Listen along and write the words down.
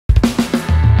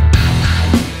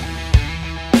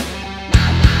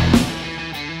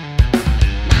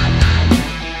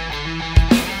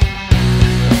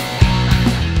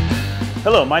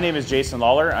Hello, my name is Jason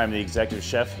Lawlor. I'm the executive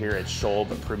chef here at Scholb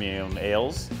Premium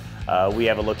Ales. We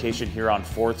have a location here on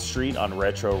 4th Street on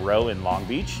Retro Row in Long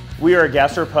Beach. We are a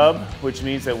gastropub, which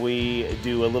means that we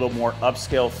do a little more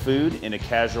upscale food in a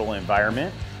casual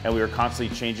environment, and we are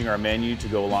constantly changing our menu to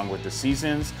go along with the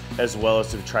seasons, as well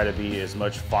as to try to be as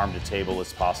much farm to table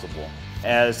as possible.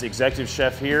 As executive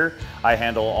chef here, I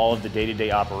handle all of the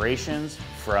day-to-day operations,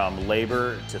 from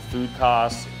labor to food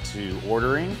costs to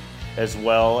ordering, as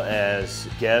well as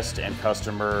guest and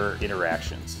customer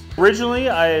interactions. Originally,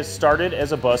 I started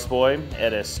as a busboy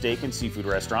at a steak and seafood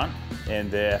restaurant,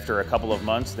 and after a couple of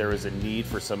months, there was a need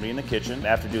for somebody in the kitchen.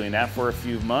 After doing that for a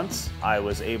few months, I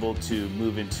was able to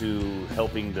move into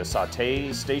helping the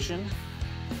sauté station,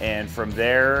 and from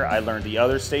there, I learned the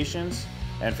other stations.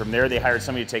 And from there, they hired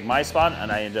somebody to take my spot,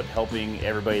 and I ended up helping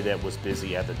everybody that was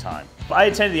busy at the time. I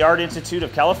attended the Art Institute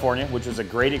of California, which was a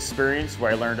great experience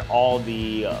where I learned all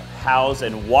the hows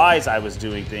and whys I was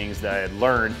doing things that I had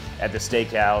learned at the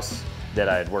steakhouse that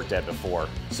I had worked at before.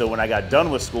 So when I got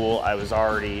done with school, I was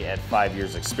already at 5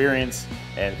 years experience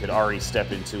and could already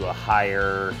step into a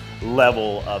higher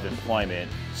level of employment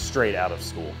straight out of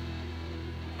school.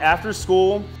 After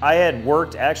school, I had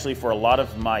worked actually for a lot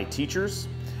of my teachers.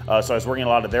 So I was working at a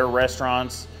lot of their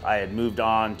restaurants. I had moved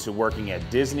on to working at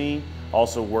Disney,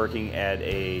 also working at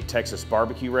a Texas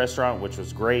barbecue restaurant, which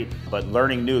was great, but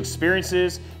learning new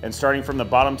experiences and starting from the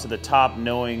bottom to the top,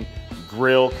 knowing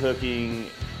grill cooking,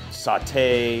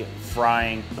 sauté,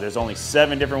 frying. There's only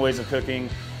 7 different ways of cooking,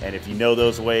 and if you know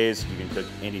those ways, you can cook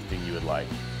anything you would like.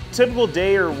 Typical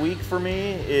day or week for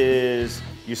me is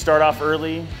you start off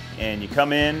early and you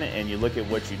come in and you look at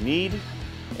what you need,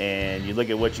 and you look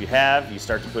at what you have, you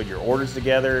start to put your orders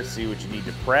together, see what you need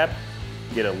to prep,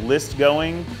 get a list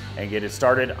going, and get it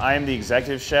started. I'm the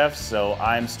executive chef, so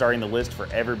I'm starting the list for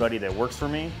everybody that works for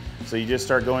me. So you just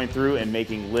start going through and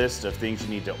making lists of things you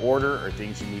need to order, or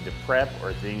things you need to prep,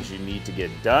 or things you need to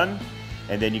get done,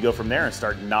 and then you go from there and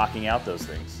start knocking out those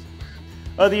things.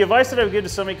 The advice that I would give to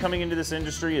somebody coming into this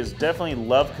industry is definitely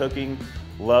love cooking,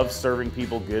 love serving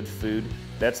people good food.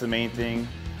 That's the main thing.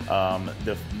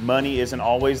 The money isn't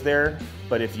always there,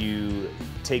 but if you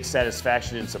take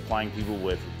satisfaction in supplying people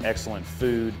with excellent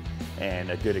food and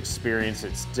a good experience,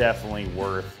 it's definitely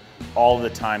worth all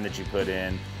the time that you put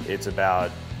in. It's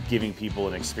about giving people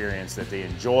an experience that they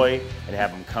enjoy and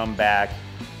have them come back,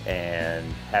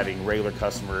 and having regular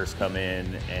customers come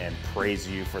in and praise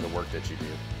you for the work that you do.